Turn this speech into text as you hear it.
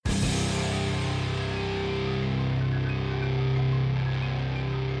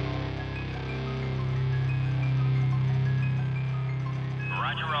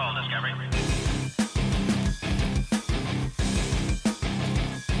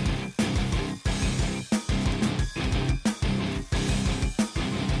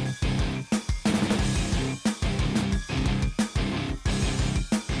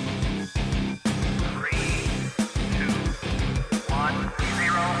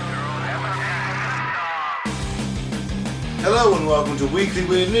Hello and welcome to Weekly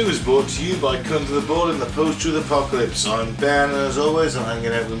Weird News, brought to you by Come to the Ball in the Post-Truth Apocalypse. I'm Ben, and as always I'm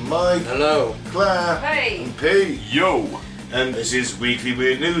hanging out with Mike. Hello. Claire. Hey. And P. Yo. And this is Weekly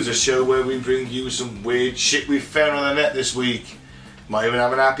Weird News, a show where we bring you some weird shit we found on the net this week. Might even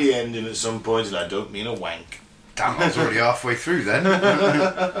have an happy ending at some point, and I don't mean a wank. Damn, I was already halfway through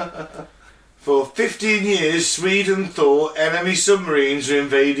then. For 15 years, Sweden thought enemy submarines were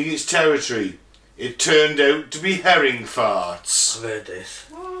invading its territory. It turned out to be herring farts. I've heard this.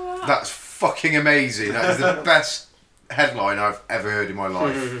 That's fucking amazing. That is the best headline I've ever heard in my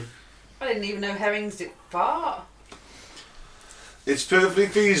life. I didn't even know herrings did fart. It's perfectly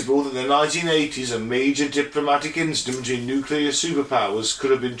feasible that in the 1980s a major diplomatic incident between nuclear superpowers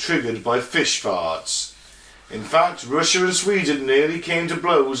could have been triggered by fish farts. In fact, Russia and Sweden nearly came to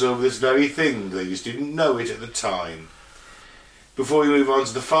blows over this very thing, they just didn't know it at the time. Before we move on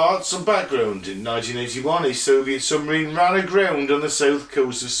to the farts, some background. In 1981, a Soviet submarine ran aground on the south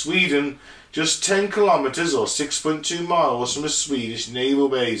coast of Sweden, just 10 kilometres or 6.2 miles from a Swedish naval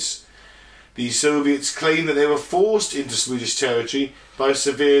base. The Soviets claimed that they were forced into Swedish territory by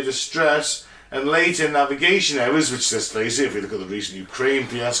severe distress and later navigation errors, which, let's face it, if we look at the recent Ukraine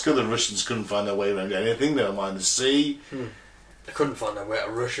fiasco, the Russians couldn't find their way around anything, never mind the sea. They couldn't find their way out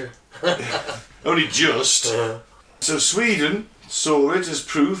of Russia. Only just. So Sweden saw it as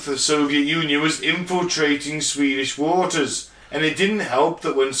proof the Soviet Union was infiltrating Swedish waters, and it didn't help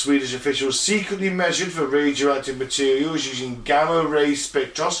that when Swedish officials secretly measured for radioactive materials using gamma-ray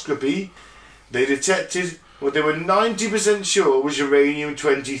spectroscopy, they detected what they were 90% sure was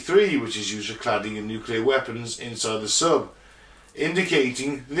uranium-23, which is used for cladding in nuclear weapons inside the sub,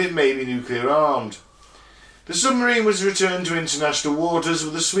 indicating that it may be nuclear armed. The submarine was returned to international waters,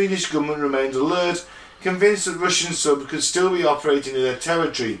 but the Swedish government remained alert, convinced that Russian subs could still be operating in their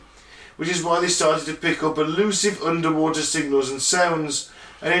territory, which is why they started to pick up elusive underwater signals and sounds,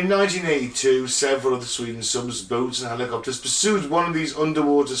 and in 1982 several of the Sweden subs, boats and helicopters pursued one of these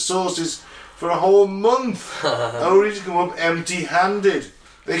underwater sources for a whole month, only to come up empty-handed.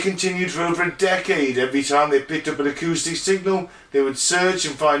 They continued for over a decade. Every time they picked up an acoustic signal, they would search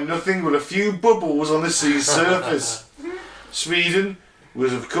and find nothing but a few bubbles on the sea's surface. Sweden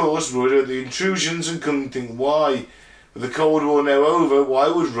was of course worried about the intrusions and couldn't think why. With the Cold War now over, why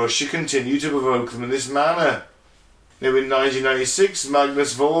would Russia continue to provoke them in this manner? Now in 1996,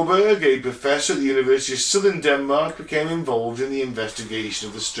 Magnus Vollberg, a professor at the University of Southern Denmark, became involved in the investigation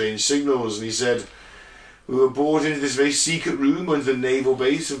of the strange signals, and he said, "We were brought into this very secret room under the naval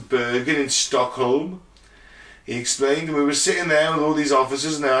base of Bergen in Stockholm." He explained, and we were sitting there with all these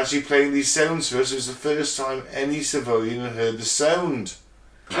officers and they were actually playing these sounds for us. It was the first time any civilian had heard the sound.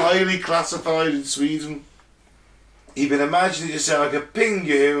 Highly classified in Sweden. You can imagine it to sound like a ping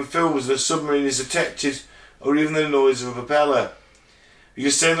you hear in films when a submarine is detected, or even the noise of a propeller. You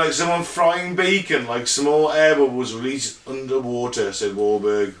can sound like someone frying bacon, like small air bubbles released underwater, said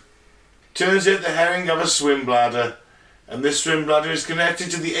Warburg. Turns out the herring have a swim bladder, and this swim bladder is connected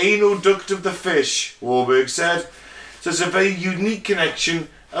to the anal duct of the fish, Warburg said. So it's a very unique connection,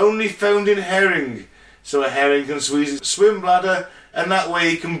 only found in herring. So a herring can squeeze its swim bladder, and that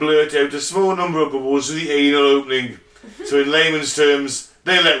way it can blurt out a small number of bubbles through the anal opening. So in layman's terms,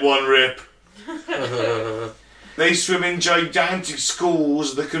 they let one rip. They swim in gigantic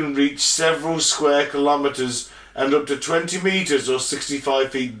schools that can reach several square kilometres and up to 20 metres or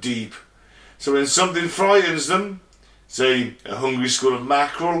 65 feet deep. So when something frightens them, say a hungry school of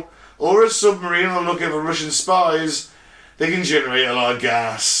mackerel, or a submarine on the lookout for Russian spies, they can generate a lot of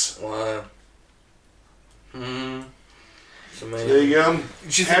gas. Wow. There you go.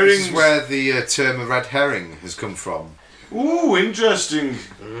 Do you think this is where the term red herring has come from? Ooh, interesting.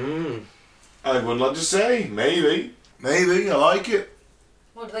 I would like to say, maybe. Maybe, I like it.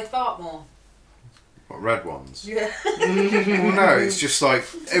 What, do they fart more? What, red ones? Yeah. Well, no, it's just like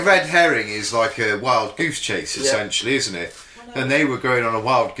a red herring is like a wild goose chase, essentially, isn't it? And they were going on a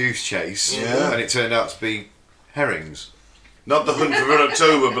wild goose chase, and it turned out to be herrings. Not the hunt for Red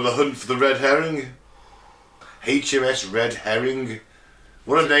October, but the hunt for the red herring. HMS Red Herring.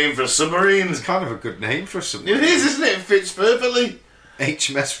 What a name for a submarine. It's kind of a good name for a submarine. It is, isn't it? It fits perfectly.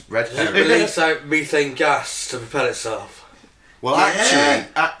 HMS Red It Herring. releases out methane gas to propel itself. Well, Yeah.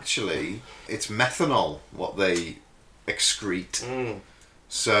 actually, it's methanol what they excrete.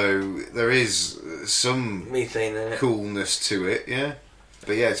 So there is some Methane in it. coolness to it, yeah.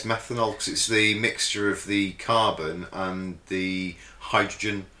 But yeah, it's methanol because it's the mixture of the carbon and the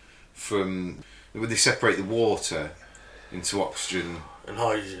hydrogen from... When they separate the water into oxygen And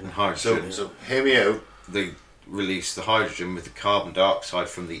hydrogen. So hear me out. they release the hydrogen with the carbon dioxide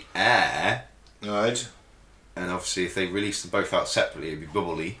from the air, Right. And obviously, if they release them both out separately, it'd be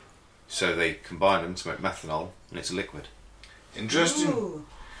bubbly. So they combine them to make methanol, and it's a liquid. Interesting. Ooh.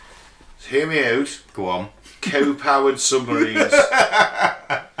 Hear me out. Go on. Cow-powered submarines.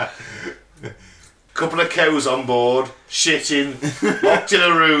 Couple of cows on board, shitting, locked in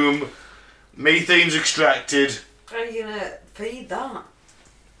a room, methane's extracted. How are you gonna feed that?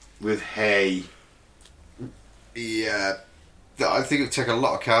 With hay. Yeah. I think it would take a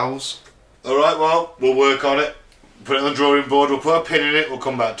lot of cows. Alright, well, we'll work on it. Put it on the drawing board, we'll put a pin in it, we'll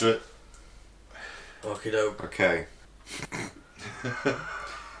come back to it. Okie doke. Okay.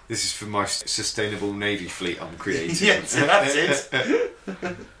 This is for my sustainable navy fleet I'm creating. Yes, that's it.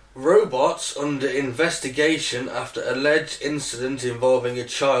 Robots under investigation after alleged incident involving a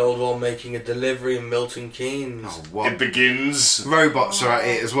child while making a delivery in Milton Keynes. Oh, what? It begins. Robots are at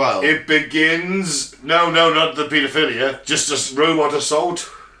it as well. It begins. No, not the paedophilia. Just a robot assault.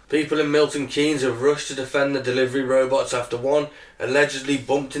 People in Milton Keynes have rushed to defend the delivery robots after one allegedly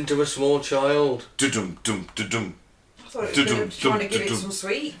bumped into a small child. Dum dum dum. I thought it was gonna be trying to give it some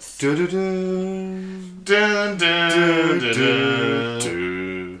sweets. Du-du-du. Dun dun dun dun.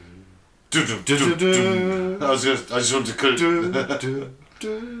 I just wanted to cut it.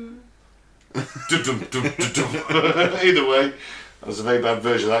 Either way, that was a very bad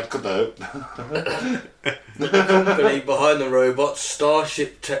version of that. Cut that out. The company behind the robots,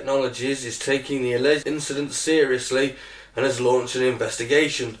 Starship Technologies, is taking the alleged incident seriously and has launched an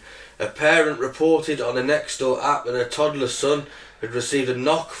investigation. A parent reported on a Nextdoor app that her toddler son had received a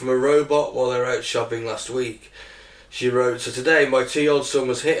knock from a robot while they were out shopping last week. She wrote, "So today my 2-year-old son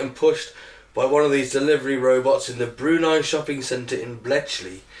was hit and pushed by one of these delivery robots in the Brunei shopping centre in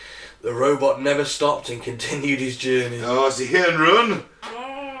Bletchley. The robot never stopped and continued his journey." Oh, is he hit and run?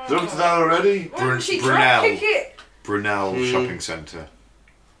 They're up to that already. Why didn't she Brunel. drop kick it? Brunel Shopping Centre.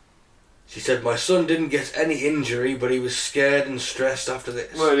 She said, "My son didn't get any injury, but he was scared and stressed after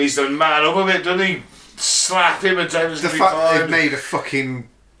this." Well, he's done man up a bit, doesn't he? Slap him and tell him The to be fact that fine. they've made a fucking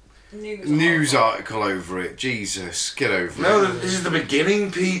news article. article over it. Jesus, get over No, it. this is the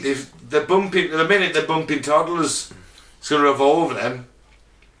beginning, Pete. They're bumping. The minute they're bumping toddlers, it's going to evolve them.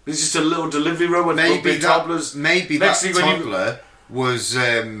 It's just a little delivery robot bumping toddlers. Maybe Next that thing when you- toddler was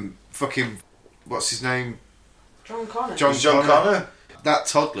fucking, what's his name? John Connor. John Connor. That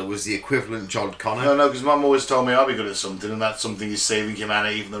toddler was the equivalent John Connor. No, because Mum always told me I'll be good at something, and that something is saving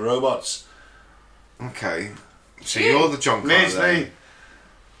humanity from the robots. Okay, so You? you're the John Me, Connor it's then. me.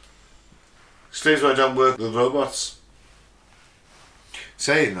 Explains why I don't work with robots.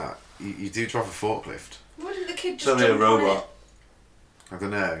 Saying that, you do drive a forklift. Why didn't the kid It's just only a jump on robot. I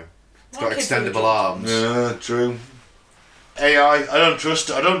don't know. It's My got kids would extendable jump. arms. Yeah, true. AI. I don't trust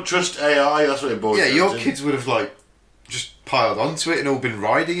AI. That's what it boils Yeah, down your to. kids would have like just piled onto it and all been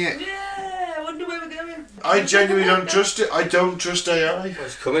riding it. Yeah, I wonder where we're going. I genuinely don't trust it. I don't trust AI. Well,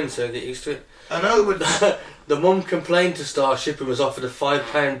 it's coming, so get used to it. I know, but The mum complained to Starship and was offered a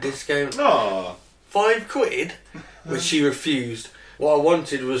 £5 discount. no. £5? Which she refused. What I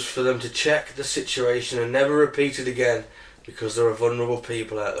wanted was for them to check the situation and never repeat it again, because there are vulnerable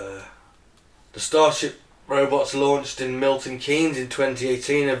people out there. The Starship robots launched in Milton Keynes in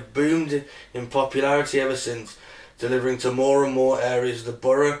 2018 have boomed in popularity ever since, delivering to more and more areas of the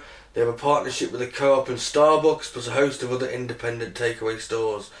borough. They have a partnership with a co-op and Starbucks, plus a host of other independent takeaway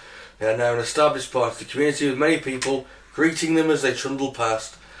stores. They are now an established part of the community, with many people greeting them as they trundle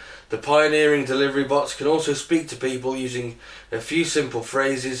past. The pioneering delivery bots can also speak to people using a few simple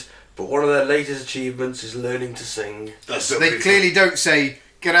phrases, but one of their latest achievements is learning to sing. That's so They beautiful. clearly don't say,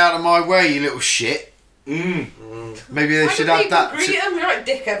 "Get out of my way, you little shit." Maybe they Why should do add people that. greet him? You're like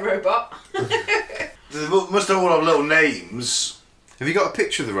dickhead robot. They must all have little names. Have you got a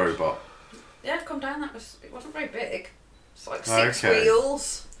picture of the robot? Yeah, come down. It wasn't very big. It's like 6 Okay.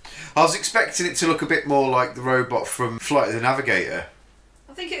 wheels. I was expecting it to look a bit more like the robot from Flight of the Navigator.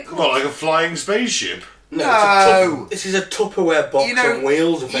 I think it. What, like a flying spaceship? No. This is a Tupperware box on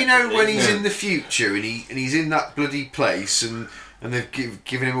wheels. You know when he's effectively. in the future and he's in that bloody place and they've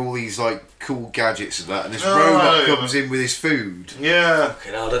given him all these like cool gadgets and that, and this Oh, robot yeah. comes in with his food. Yeah.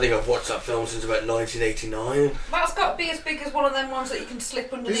 Okay, now, I don't think I've watched that film since about 1989. That's got to be as big as one of them ones that you can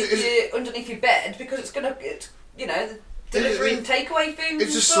slip underneath Is underneath your bed, because it's delivering takeaway food.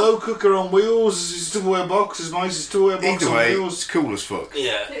 It's and a stuff. slow cooker on wheels. It's a Tupperware box. It's nice. It's a Tupperware box Either on way, wheels. it's cool as fuck.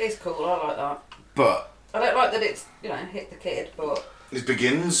 Yeah. It is cool. I like that. But I don't like that it's hit the kid, but It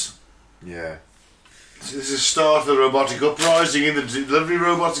begins. yeah, This is the start of the robotic uprising, and the delivery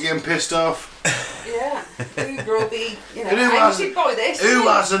robots are getting pissed off. yeah, Uber will be And who anxious by this. Who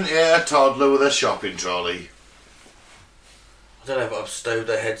hasn't hit a toddler with a shopping trolley? I don't know if I've stowed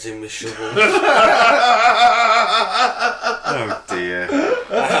their heads in with shovels. Oh dear.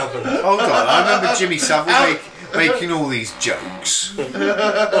 I haven't. Hold on, I remember Jimmy Savile making all these jokes. My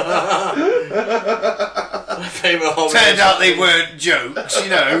favourite horror. Turned out they weren't jokes, you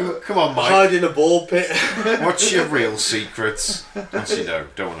know. Come on, Mike. Hide in a ball pit. What's your real secrets? Actually, no,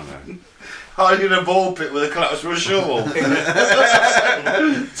 don't want to know. Hiding in a ball pit with a collapse with a shovel.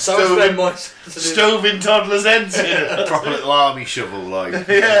 Stoving toddlers' heads in. Proper little army shovel, like.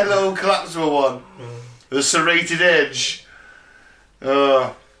 Yeah, little collapsible one. The serrated edge.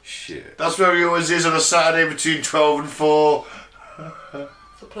 Oh, shit. That's where he always is on a Saturday between 12 and 4. The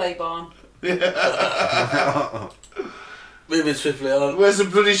play barn. Moving swiftly on. Where's the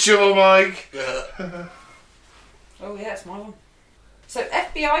bloody shovel, Mike? Oh yeah, it's my one. So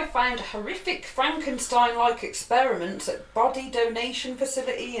FBI found horrific Frankenstein-like experiments at body donation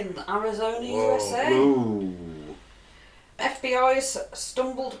facility in Arizona, USA. Ooh. FBI's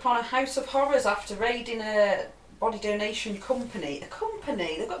stumbled upon a house of horrors after raiding a body donation company. A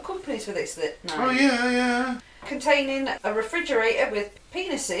company? They've got companies for this now. Oh yeah. Containing a refrigerator with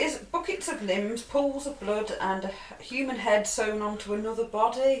penises, buckets of limbs, pools of blood, and a human head sewn onto another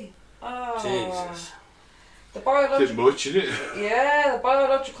body. Oh. Jesus. The Bit much, isn't it? Yeah, the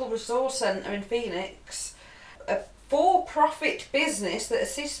Biological Resource Centre in Phoenix, a for-profit business that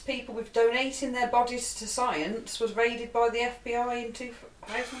assists people with donating their bodies to science, was raided by the FBI in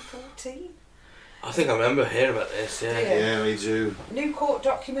 2014. I think I remember hearing about this, yeah. Yeah, me too. New court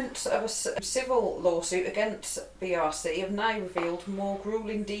documents of a civil lawsuit against BRC have now revealed more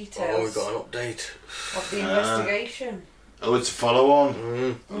gruelling details Oh, we've got an update. of the investigation. Oh, it's a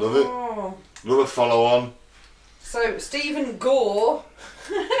follow-on. Love it. Love a follow-on. So, Stephen Gore...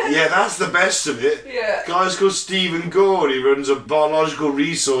 Yeah, that's the best of it. Yeah. Guy's called Stephen Gore. He runs a biological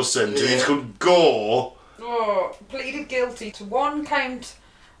resource centre. Yeah. He's called Gore. Pleaded guilty to one count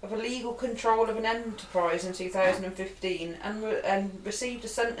of illegal control of an enterprise in 2015 and received a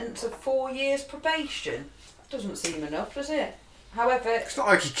sentence of 4 years probation. Doesn't seem enough, does it? However... It's not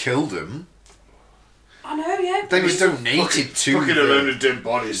like he killed him. I know, yeah. They was donated to Fucking around with dead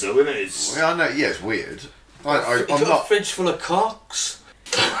bodies, though, isn't it? It's... Well, I know, yeah, it's weird. He's I'm got not... a fridge full of cocks.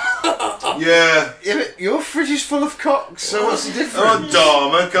 Yeah. Yeah, but your fridge is full of cocks, so what's the difference?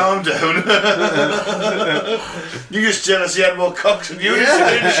 Oh, Dharma, calm down. You're just jealous he had more cocks than you. I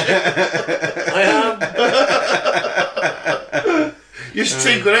am. You just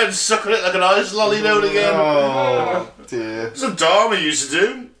tinkle it and suck on it like an ice lolly now and again. Oh, dear. That's what Dharma used to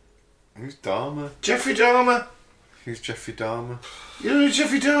do. Who's Dharma? Jeffrey Dahmer. Who's Jeffrey Dahmer? You know who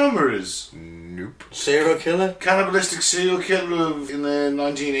Jeffrey Dahmer is? Nope. Serial killer? Cannibalistic serial killer in the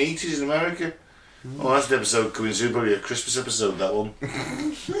 1980s in America. Oh, that's an episode coming soon, probably a Christmas episode, that one.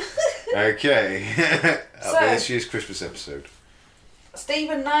 Okay. That'll be So- this year's Christmas episode.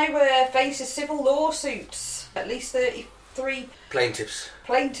 Stephen now faces civil lawsuits. At least 33 Plaintiffs.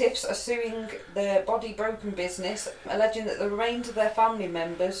 plaintiffs are suing the Body Broken business, alleging that the remains of their family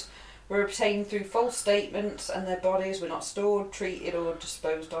members were obtained through false statements and their bodies were not stored, treated or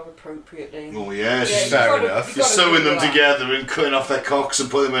disposed of appropriately. Oh, yeah, Yeah, fair enough. You're sewing them together and cutting off their cocks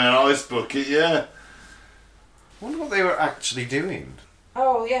and putting them in an ice bucket, yeah. I wonder what they were actually doing.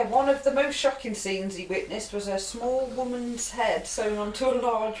 Oh yeah, one of the most shocking scenes he witnessed was a small woman's head sewn onto a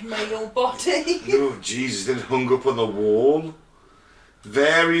large male body. Oh, Jesus, then hung up on the wall.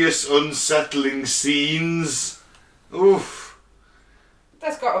 Various unsettling scenes. Oof.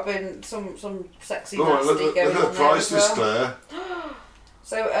 There's got to have been some sexy Oh, nasty look going at on the there price as list, well. Claire.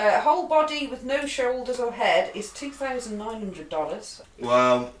 So a whole body with no shoulders or head is $2,900.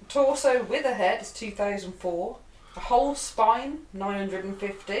 Wow. Torso with a head is $2,004. A whole spine,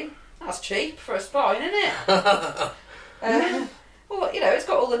 $950. That's cheap for a spine, isn't it? Well, you know, it's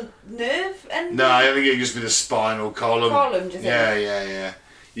got all the nerve and No, I think it'd just be the spinal column. column, do you think? Yeah.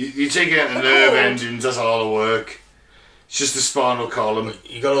 You take out the nerve endings, that's a lot of work. It's just the spinal column.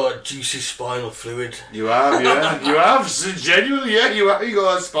 You got all that juicy spinal fluid. You have, yeah. You have. Genuinely, yeah, you have. You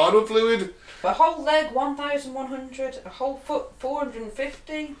got that spinal fluid. A whole leg, 1,100. A whole foot,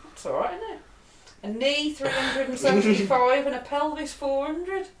 450. That's alright, isn't it? A knee, 375, and a pelvis,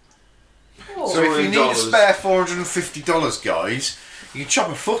 400. Oh. So if you need a $400. spare $450, guys, you chop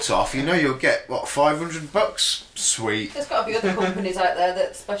a foot off, you know you'll get, what, $500? Sweet. There's got to be other companies out there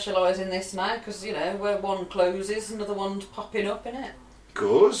that specialise in this now, because, you know, where one closes, another one's popping up, innit? Of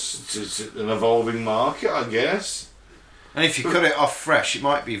course. It's an evolving market, I guess. And if you cut it off fresh, it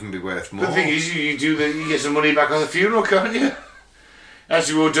might even be worth more. The thing is, you get some money back on the funeral, can't you?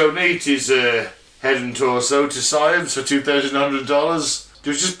 As you will donate his head and torso to science for $2,900.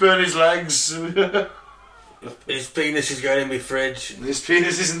 Just burn his legs. His penis is going in my fridge. His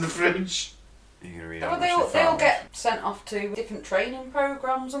penis is in the fridge. You're gonna read Well, how they much all, they they all found. get sent off to different training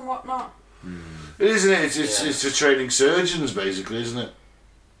programmes and whatnot. Isn't it? It's for training surgeons, basically, isn't it?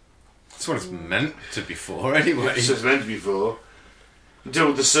 That's what it's meant to be for, anyway. It's just meant to be for.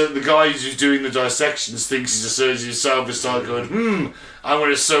 Until the guy who's doing the dissections thinks he's a surgeon himself and starts going, I'm going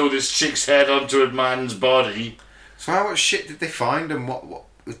to sew this chick's head onto a man's body. So how much shit did they find, and what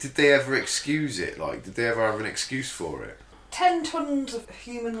did they ever excuse it? Like, did they ever have an excuse for it? 10 tons of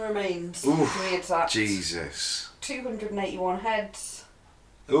human remains, Oof. to be exact. Jesus. 281 heads.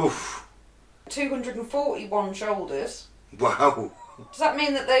 Oof. 241 shoulders. Wow. Does that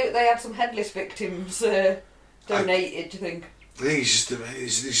mean that they had some headless victims donated, do you think? I think it's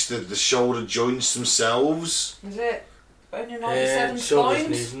just the shoulder joints themselves. Is it? Only 97 Head, shoulders,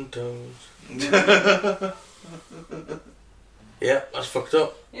 knees spines? and toes. Yeah, that's fucked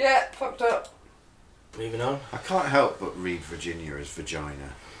up. Yeah, fucked up. Moving on. I can't help but read Virginia as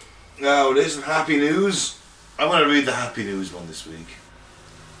vagina. No, it isn't happy news. I'm going to read the happy news one this week.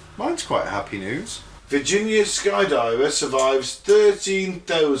 Mine's quite happy news. Virginia skydiver survives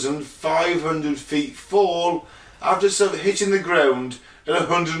 13,500 feet fall after hitting the ground at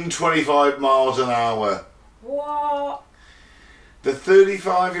 125 miles an hour. What? The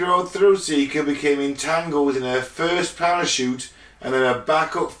 35-year-old thrill seeker became entangled in her first parachute and then her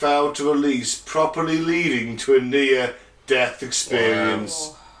backup failed to release, properly leading to a near-death experience.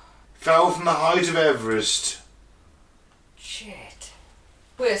 Wow. Fell from the height of Everest. Shit.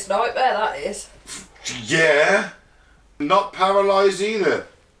 Worst nightmare that is. Yeah. Not paralysed either.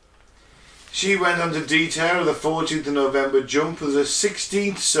 She went on to detail the 14th of November jump was her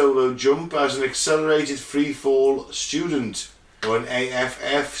 16th solo jump as an accelerated free fall student, or an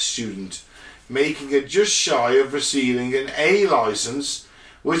AFF student, making her just shy of receiving an A licence,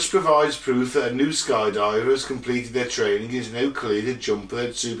 which provides proof that a new skydiver has completed their training and is now cleared to jump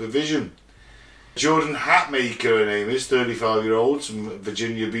without supervision. Jordan Hatmaker, her name is, 35-year-old from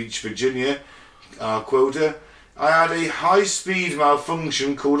Virginia Beach, Virginia, quota. I had a high-speed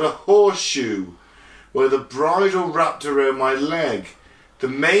malfunction called a horseshoe, where the bridle wrapped around my leg. The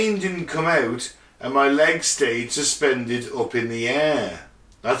mane didn't come out, and my leg stayed suspended up in the air.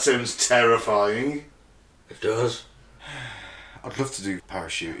 That sounds terrifying. It does. I'd love to do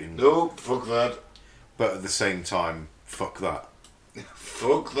parachuting, No, fuck that. but at the same time, fuck that.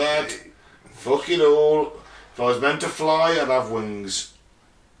 Fuck that. Fuck it all. If I was meant to fly, I'd have wings.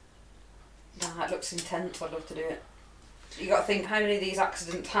 Nah, it looks intense. I'd love to do it. You got to think how many of these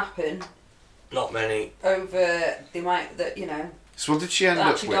accidents happen Not many. over the amount that, you know. So what did she end up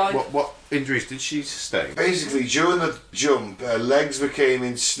Actually with? died. What injuries did she sustain? Basically, during the jump, her legs became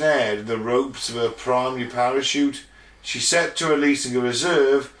ensnared in the ropes of her primary parachute. She set to releasing a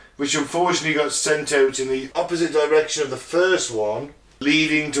reserve, which unfortunately got sent out in the opposite direction of the first one,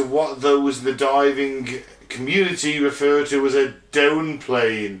 leading to what those in the diving community refer to as a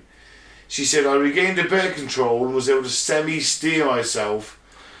downplane. She said, I regained a bit of control and was able to semi-steer myself,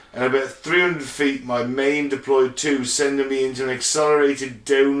 and about 300 feet my main deployed too, sending me into an accelerated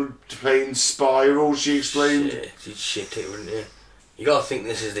downplane spiral, she explained. Shit, you'd shit it, wouldn't you? You gotta think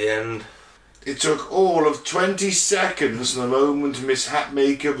this is the end. It took all of 20 seconds from the moment Miss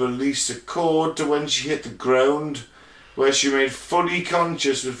Hatmaker released a cord to when she hit the ground, where she remained fully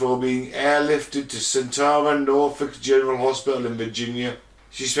conscious before being airlifted to Centara Norfolk General Hospital in Virginia.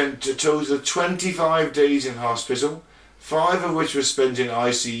 She spent a total of 25 days in hospital, 5 of which were spent in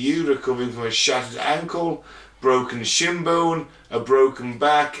ICU recovering from a shattered ankle, broken shin bone, a broken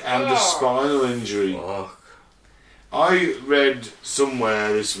back and a spinal injury. Fuck. I read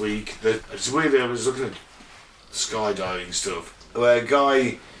somewhere this week that it's weird. I was looking at skydiving stuff where a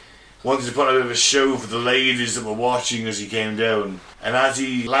guy wanted to put on a bit of a show for the ladies that were watching as he came down, and as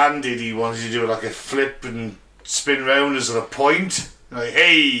he landed, he wanted to do like a flip and spin round as a point, like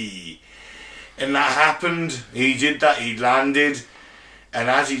hey, and that happened. He did that. He landed, and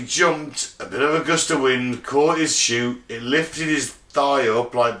as he jumped, a bit of a gust of wind caught his chute. It lifted his thigh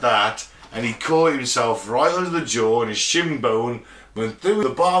up like that. And he caught himself right under the jaw, and his shin bone went through the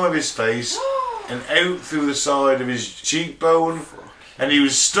bottom of his face and out through the side of his cheekbone, and he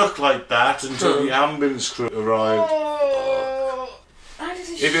was stuck like that until the ambulance crew arrived.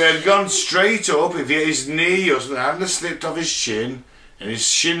 If it had gone straight up, if his knee or something hadn't slipped off his shin, and his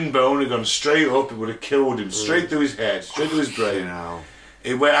shin bone had gone straight up, it would have killed him, straight through his head, straight through his brain.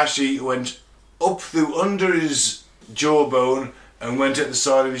 It went up through under his jawbone, and went at the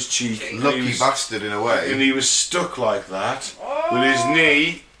side of his cheek. Lucky bastard in a way. And he was stuck like that, with his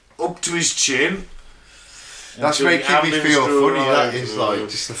knee up to his chin, That's Until the making me ambulance feel crew funny. That arrived. is like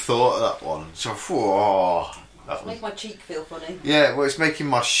just the thought of that one. So, that was, Make my cheek feel funny. yeah. Well, it's making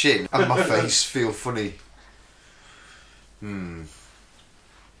my shin and my face feel funny.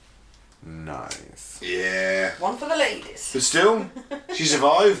 Nice. Yeah. One for the ladies. But still, she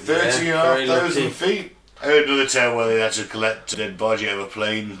survived 13,500 feet. I heard another tale where they had to collect a dead body out of a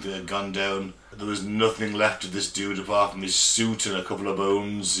plane that had gone down. There was nothing left of this dude apart from his suit and a couple of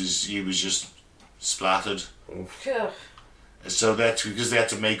bones. He was just splattered. Ugh. So that's because they had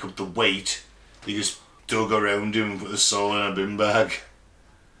to make up the weight. They just dug around him and put the soil in a bin bag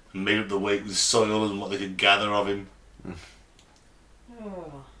and made up the weight with soil and what they could gather of him.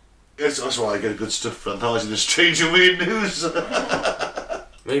 Oh. That's why I get good stuff for Anthology the Strange and Weird News.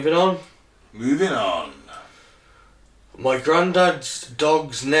 Moving on. Moving on. My granddad's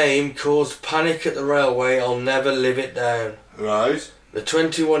dog's name caused panic at the railway. I'll never live it down. Right. The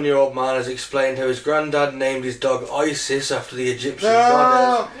 21-year-old man has explained how his granddad named his dog Isis after the Egyptian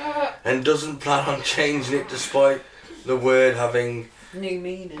goddess and doesn't plan on changing it despite the word having... New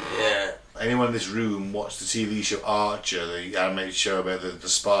meaning. Yeah. Anyone in this room watched the TV show Archer, the animated show about the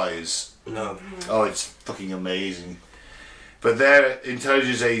spies? No. Oh, it's fucking amazing. But their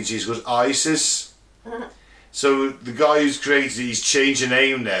intelligence agency is called ISIS. So the guy who's created it, he's changed the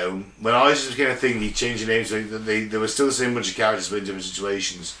name now. When ISIS became a thing, he changed the name so they were still the same bunch of characters but in different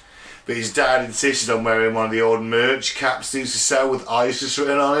situations. But his dad insisted on wearing one of the old merch caps they used to sell with ISIS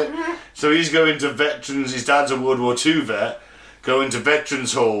written on it. So he's going to veterans, his dad's a World War II vet, going to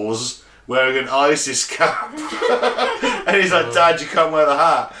veterans halls wearing an ISIS cap. And he's like, Dad, you can't wear the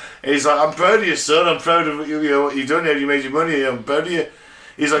hat. And he's like, I'm proud of you, son, I'm proud of what you've done here, you made your money, I'm proud of you.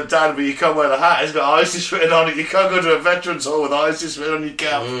 He's like, Dad, but you can't wear the hat. It's got ISIS written on it. You can't go to a veterans hall with ISIS written on your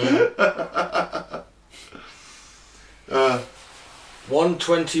cap. One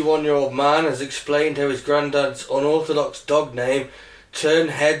 21-year-old man has explained how his granddad's unorthodox dog name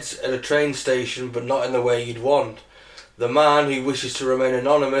turned heads at a train station, but not in the way you'd want. The man, who wishes to remain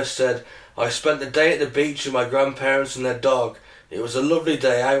anonymous, said, I spent the day at the beach with my grandparents and their dog. It was a lovely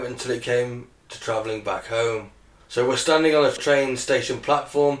day out until it came to travelling back home. So we're standing on a train station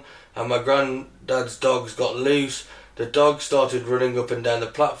platform and my granddad's dogs got loose. The dog started running up and down the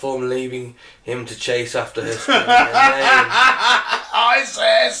platform, leaving him to chase after her, screaming her name.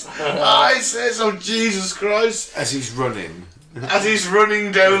 ISIS! ISIS! Oh, Jesus Christ. As he's running. As he's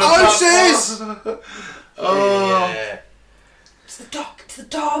running down the ISIS! platform. Oh. Yeah. It's the dog, it's the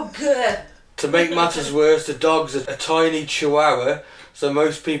dog. To make matters worse, the dog's a tiny chihuahua, so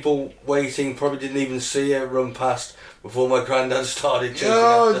most people waiting probably didn't even see her run past before my granddad started chasing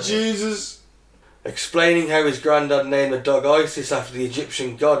Oh, after her. Jesus. Explaining how his granddad named the dog Isis after the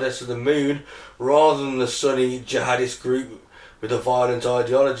Egyptian goddess of the moon rather than the sunny jihadist group with a violent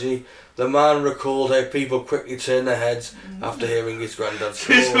ideology, the man recalled how people quickly turned their heads after hearing his granddad's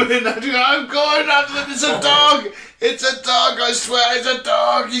He's call. running after you. I'm going after them. It's a dog. It's a dog. I swear it's a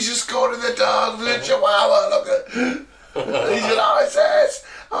dog. He's just calling the dog. It's a chihuahua. Look at. He's an ISIS.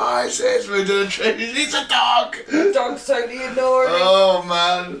 ISIS. We're doing training. It's a dog. The dog's totally ignoring me. Oh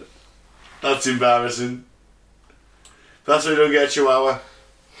man, that's embarrassing. That's why you don't get a chihuahua.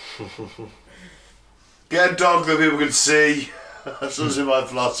 Get a dog that people can see. That's in my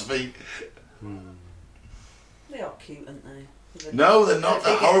philosophy. They are cute, aren't they? No, they're not.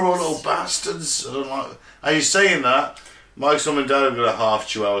 They're big horrible ants. little bastards. I don't like. Are you saying that? Mike's mum and dad have got a half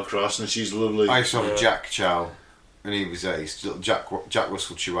chihuahua cross, and she's lovely. I used to have a Jack Chow, and he was his little Jack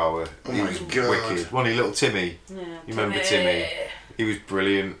Russell Chihuahua. Oh He my was God. wicked. Wasn't he, little Timmy? Yeah. You remember Timmy? He was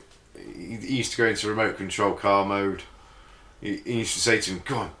brilliant. He used to go into remote control car mode. He used to say to him,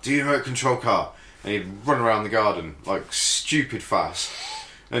 "Go on, do your remote control car," and he'd run around the garden like stupid fast.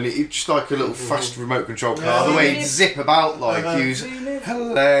 And he'd just like a little fast remote control car. The way he'd zip about, like he was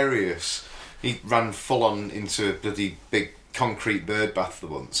hilarious. He ran full on into a bloody big concrete bird bath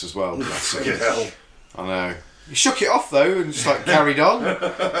once as well. Bless him. Fucking hell. I know. He shook it off though and just like carried on.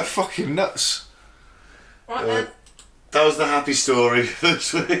 Fucking nuts. Right then. That was the happy story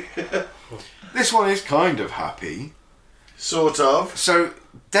this week. This one is kind of happy. Sort of. So,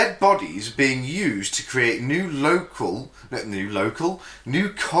 dead bodies being used to create new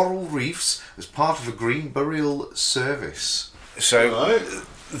coral reefs as part of a green burial service. So, Right.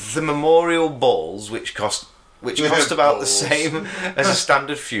 the memorial balls, which cost about the Balls. same as a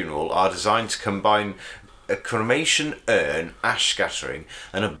standard funeral, are designed to combine a cremation urn, ash scattering,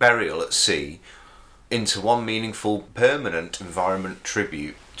 and a burial at sea into one meaningful, permanent environment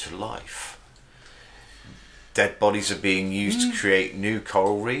tribute to life. Dead bodies are being used to create new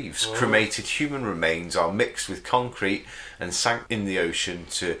coral reefs. Cremated human remains are mixed with concrete and sank in the ocean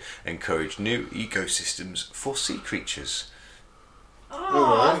to encourage new ecosystems for sea creatures.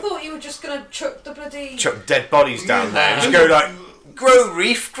 Oh, I thought you were just going to chuck the bloody... Chuck dead bodies down there and just go like, grow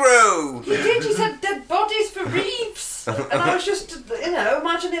reef, grow! You did, you said dead bodies for reefs. And I was just,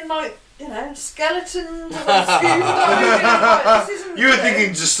 imagining like, skeletons and scuba diving. Like, this isn't You were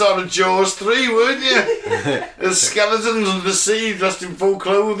thinking to start a Jaws 3, weren't you? There's skeletons under the sea, dressed in full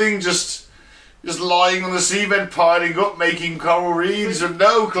clothing, just lying on the seabed, piling up, making coral reefs. And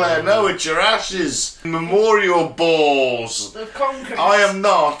no, Claire, no, it's your ashes. Memorial balls. of concrete. I am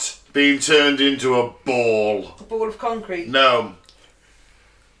not being turned into a ball. A ball of concrete. No.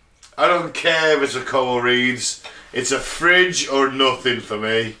 I don't care if it's a coral reefs. It's a fridge or nothing for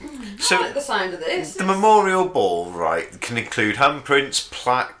me. So I like the sound of this. the memorial ball, right, can include handprints,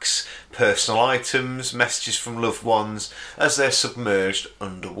 plaques, personal items, messages from loved ones as they're submerged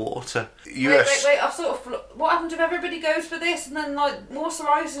underwater. Wait, I've sort of... What happens if everybody goes for this and then, more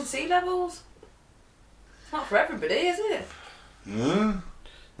rising sea levels? It's not for everybody, is it?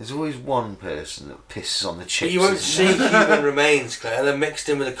 There's always one person that pisses on the chips. But you won't isn't see there? human remains, Claire. They're mixed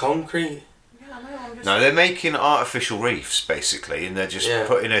in with the concrete. Yeah, I know, I'm just... No, they're making artificial reefs basically, and they're just Yeah.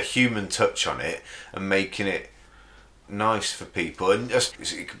 putting a human touch on it and making it nice for people. And just,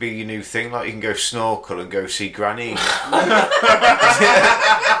 it could be your new thing, like you can go snorkel and go see Granny.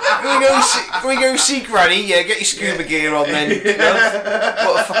 Can we go see Granny? Yeah, get your scuba gear on then. love.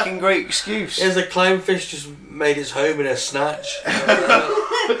 What a fucking great excuse. There's a clownfish just made its home in a snatch.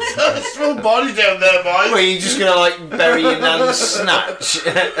 Small body down there, Well, mate. you're just gonna bury your nan's snatch.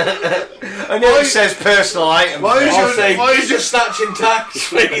 I know it says personal item. Why is I'll your- say, why is keep your- the snatch intact,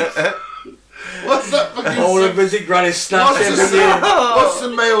 please. What's that fucking... I want to visit Granny's snatch What's every year. What's the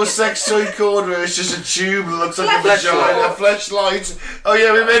male sex toy called where it's just a tube that looks like a vagina, a fleshlight? Oh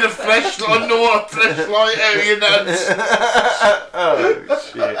yeah, we made a fleshlight, underwater fleshlight out of your nuts. Oh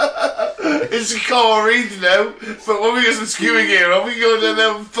shit. It's a coral reef now, but when we get some scuba gear on, we go down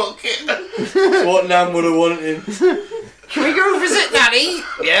there and fuck it. That's what Nan would have wanted. Can we go visit Nanny?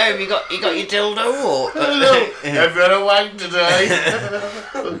 Yeah, have you got your dildo or? I've had a wank today.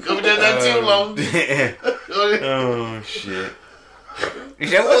 Coming down there too long. Oh shit. You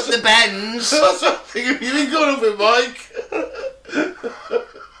don't want the bends. That's what I'm thinking. You've been going up with Mike.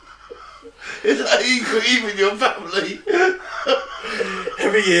 Is that equal with your family?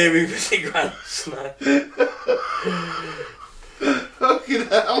 Every year we visit Granny's snatch. Fucking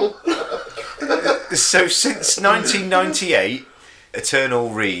hell. So since 1998, Eternal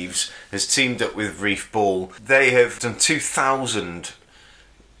Reefs has teamed up with Reef Ball. They have done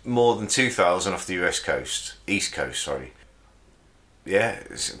more than 2,000 off the East Coast, sorry. Yeah,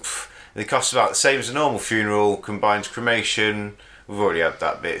 they cost about the same as a normal funeral, combines cremation. We've already had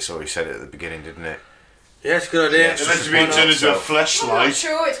that bit, it's already said it at the beginning, didn't it? Yeah, it's a good idea. Yeah, It's meant to be turned into a I'm not fleshlight.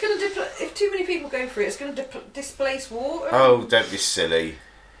 sure. It's going to if too many people go for it, it's going to displace water. Oh, don't be silly.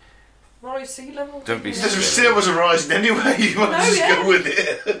 Rise sea level. Don't be Yeah. Because still wasn't rising anyway. You might No, just yeah. go with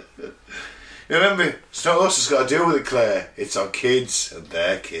it. Remember, it's not us that's got to deal with it, Claire. It's our kids and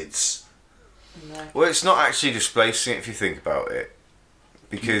their kids. No. Well, it's not actually displacing it if you think about it.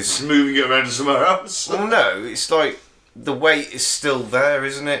 It's Because, moving it around to somewhere else. well, no, it's like the weight is still there,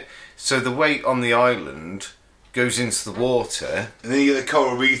 isn't it? So the weight on the island goes into the water. And then you get the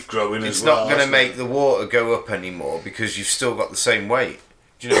coral reef growing It's as well. not going to isn't make it? the water go up anymore because you've still got the same weight.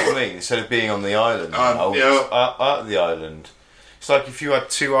 Do you know what I mean? Instead of being on the island, now, yeah. it's out of the island. It's like if you had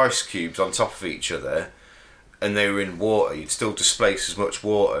two ice cubes on top of each other and they were in water, you'd still displace as much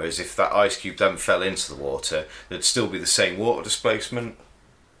water as if that ice cube then fell into the water. There'd still be the same water displacement.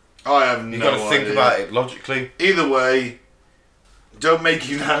 I have You've no got to think idea. about it logically. Either way, don't make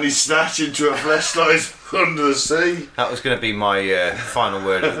your nanny snatch into a fleshlight under the sea. That was going to be my final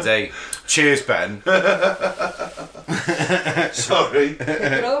word of the day. Cheers, Ben. Sorry. Pick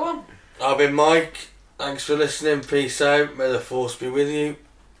another one. I've been Mike. Thanks for listening. Peace out. May the force be with you.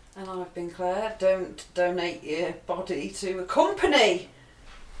 And I've been Claire. Don't donate your body to a company.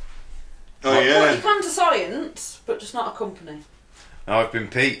 Oh Well, you yeah. can to science, but just not a company. I've been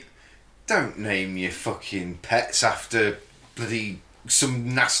Pete. Don't name your fucking pets after bloody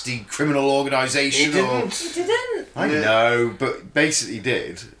some nasty criminal organisation. He didn't. You didn't. I Yeah. know, but basically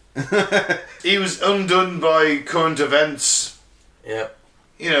did. He was undone by current events. Yep.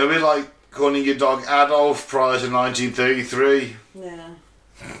 You know, a bit like calling your dog Adolf prior to 1933. Yeah.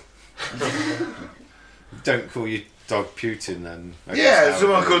 Don't call your dog Putin then. I Yeah, guess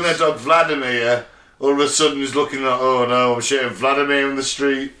someone nowadays. calling their dog Vladimir, all of a sudden is looking like, oh no, I'm shooting Vladimir in the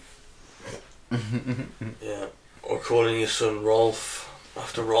street. Yeah. Or calling your son Rolf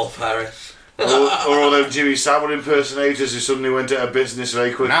after Rolf Harris. or all them Jimmy Savile impersonators who suddenly went out of business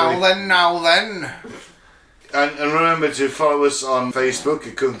very quickly. Now then. And remember to follow us on Facebook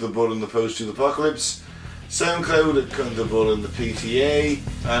at Cunt the Bull and the Post to the Apocalypse, SoundCloud at Cunt the Bull and the PTA,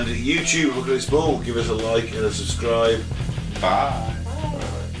 and at YouTube, look at this bull, give us a like and a subscribe. Bye.